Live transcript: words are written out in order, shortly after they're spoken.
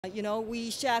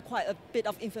We share quite a bit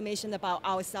of information about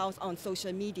ourselves on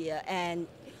social media, and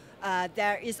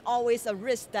there is always a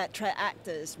risk that threat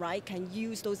actors, right, can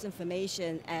use those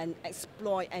information and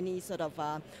exploit any sort of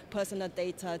personal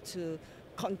data to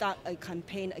conduct a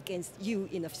campaign against you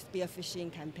in a spear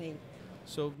phishing campaign.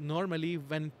 So normally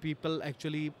when people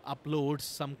actually upload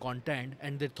some content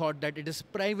and they thought that it is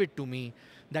private to me,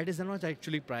 that is not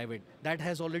actually private. That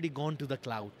has already gone to the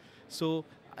cloud. So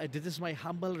this is my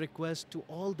humble request to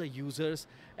all the users.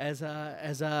 As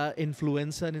a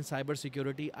influencer in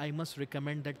cybersecurity, I must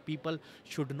recommend that people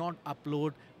should not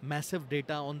upload massive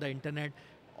data on the internet.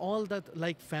 All that,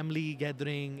 like family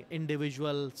gathering,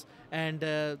 individuals, and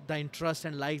the interest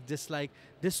and like dislike,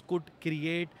 this could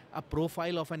create a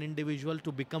profile of an individual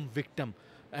to become victim,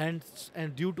 and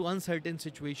due to uncertain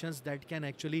situations that can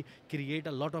actually create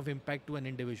a lot of impact to an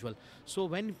individual. So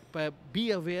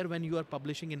be aware when you are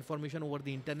publishing information over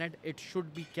the internet, it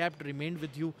should be kept remained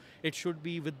with you. It should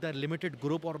be with the limited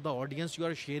group or the audience you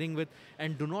are sharing with,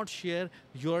 and do not share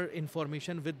your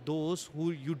information with those who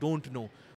you don't know.